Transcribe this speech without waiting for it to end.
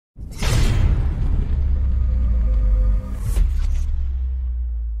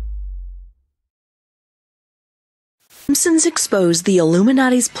Simpsons exposed the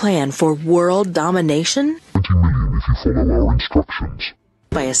Illuminati's plan for world domination 20 million if you follow our instructions.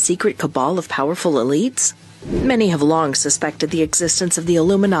 by a secret cabal of powerful elites. Many have long suspected the existence of the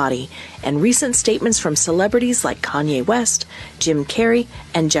Illuminati, and recent statements from celebrities like Kanye West, Jim Carrey,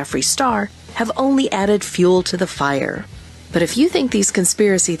 and Jeffree Star have only added fuel to the fire. But if you think these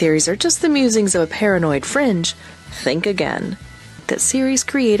conspiracy theories are just the musings of a paranoid fringe, think again. That series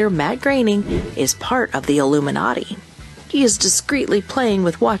creator Matt Groening is part of the Illuminati. He is discreetly playing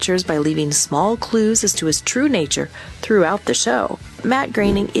with watchers by leaving small clues as to his true nature throughout the show. Matt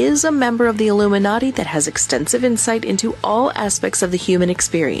Groening is a member of the Illuminati that has extensive insight into all aspects of the human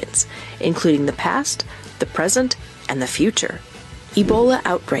experience, including the past, the present, and the future. Ebola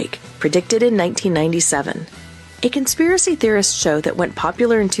outbreak, predicted in 1997. A conspiracy theorist show that went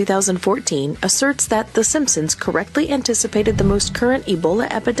popular in 2014 asserts that The Simpsons correctly anticipated the most current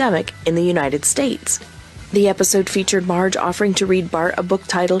Ebola epidemic in the United States. The episode featured Marge offering to read Bart a book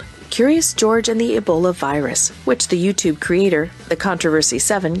titled Curious George and the Ebola Virus, which the YouTube creator, The Controversy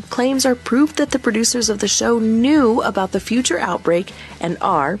 7, claims are proof that the producers of the show knew about the future outbreak and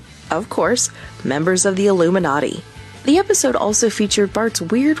are, of course, members of the Illuminati. The episode also featured Bart's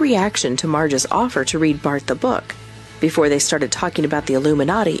weird reaction to Marge's offer to read Bart the book. Before they started talking about the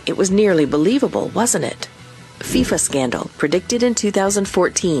Illuminati, it was nearly believable, wasn't it? FIFA scandal, predicted in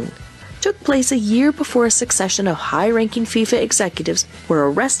 2014. Took place a year before a succession of high-ranking FIFA executives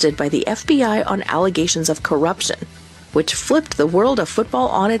were arrested by the FBI on allegations of corruption, which flipped the world of football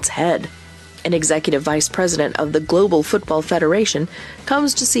on its head. An executive vice president of the Global Football Federation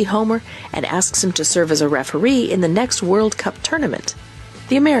comes to see Homer and asks him to serve as a referee in the next World Cup tournament.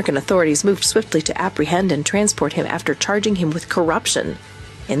 The American authorities moved swiftly to apprehend and transport him after charging him with corruption.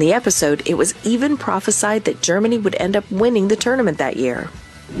 In the episode, it was even prophesied that Germany would end up winning the tournament that year.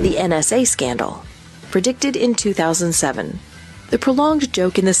 The NSA scandal, predicted in 2007. The prolonged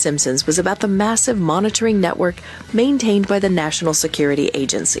joke in The Simpsons was about the massive monitoring network maintained by the National Security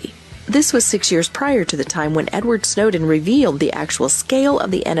Agency. This was 6 years prior to the time when Edward Snowden revealed the actual scale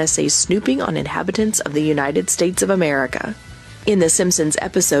of the NSA's snooping on inhabitants of the United States of America. In The Simpsons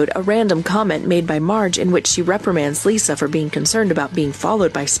episode, a random comment made by Marge in which she reprimands Lisa for being concerned about being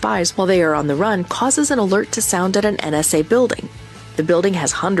followed by spies while they are on the run causes an alert to sound at an NSA building. The building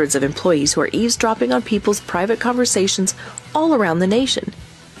has hundreds of employees who are eavesdropping on people's private conversations all around the nation.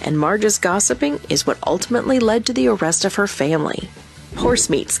 And Marge's gossiping is what ultimately led to the arrest of her family. Horse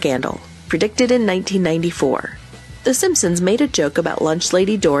meat scandal, predicted in 1994. The Simpsons made a joke about lunch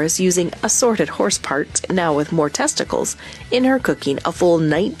lady Doris using assorted horse parts, now with more testicles, in her cooking a full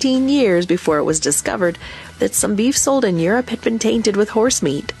 19 years before it was discovered that some beef sold in Europe had been tainted with horse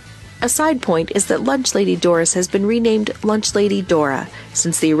meat. A side point is that Lunch Lady Doris has been renamed Lunch Lady Dora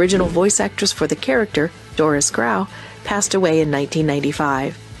since the original voice actress for the character, Doris Grau, passed away in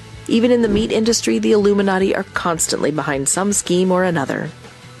 1995. Even in the meat industry, the Illuminati are constantly behind some scheme or another.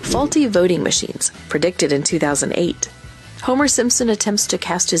 Faulty voting machines, predicted in 2008. Homer Simpson attempts to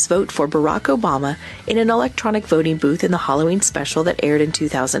cast his vote for Barack Obama in an electronic voting booth in the Halloween special that aired in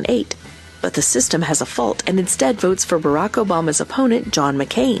 2008. But the system has a fault and instead votes for Barack Obama's opponent, John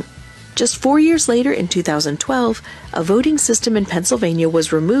McCain. Just 4 years later, in 2012, a voting system in Pennsylvania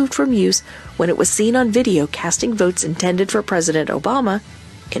was removed from use when it was seen on video casting votes intended for President Obama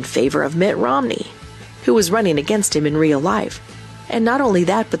in favor of Mitt Romney, who was running against him in real life. And not only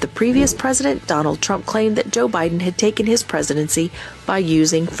that, but the previous president, Donald Trump, claimed that Joe Biden had taken his presidency by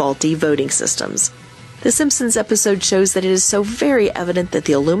using faulty voting systems. The Simpsons episode shows that it is so very evident that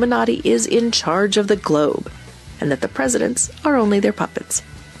the Illuminati is in charge of the globe, and that the presidents are only their puppets.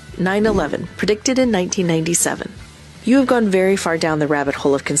 9/11, predicted in 1997. You have gone very far down the rabbit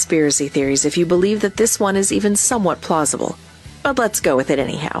hole of conspiracy theories if you believe that this one is even somewhat plausible. But let's go with it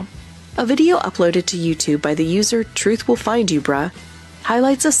anyhow. A video uploaded to YouTube by the user Truth Will Find You Bruh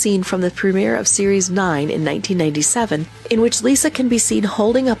highlights a scene from the premiere of Series 9 in 1997 in which Lisa can be seen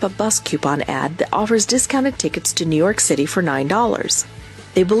holding up a bus coupon ad that offers discounted tickets to New York City for $9.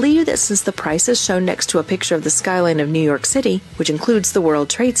 They believe that since the price is shown next to a picture of the skyline of New York City, which includes the World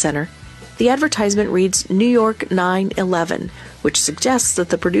Trade Center, the advertisement reads New York 9/11, which suggests that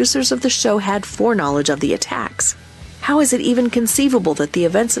the producers of the show had foreknowledge of the attacks. How is it even conceivable that the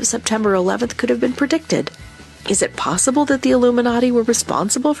events of September 11th could have been predicted? Is it possible that the Illuminati were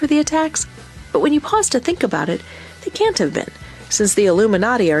responsible for the attacks? But when you pause to think about it, they can't have been, since the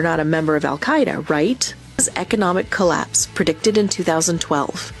Illuminati are not a member of Al-Qaeda, right? Economic collapse, predicted in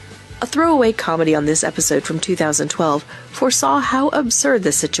 2012. A throwaway comedy on this episode from 2012 foresaw how absurd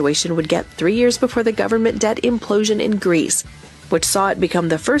the situation would get 3 years before the government debt implosion in Greece, which saw it become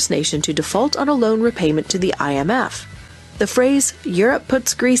the first nation to default on a loan repayment to the IMF. The phrase, "Europe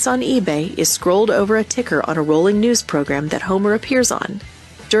puts Greece on eBay," is scrolled over a ticker on a rolling news program that Homer appears on.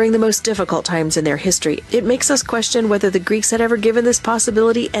 During the most difficult times in their history, it makes us question whether the Greeks had ever given this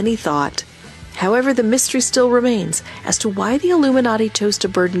possibility any thought. However, the mystery still remains as to why the Illuminati chose to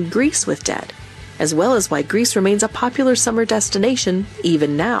burden Greece with debt, as well as why Greece remains a popular summer destination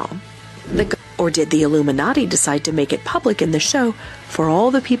even now. Or did the Illuminati decide to make it public in the show for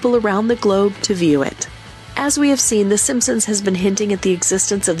all the people around the globe to view it? As we have seen, The Simpsons has been hinting at the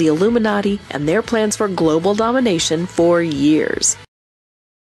existence of the Illuminati and their plans for global domination for years.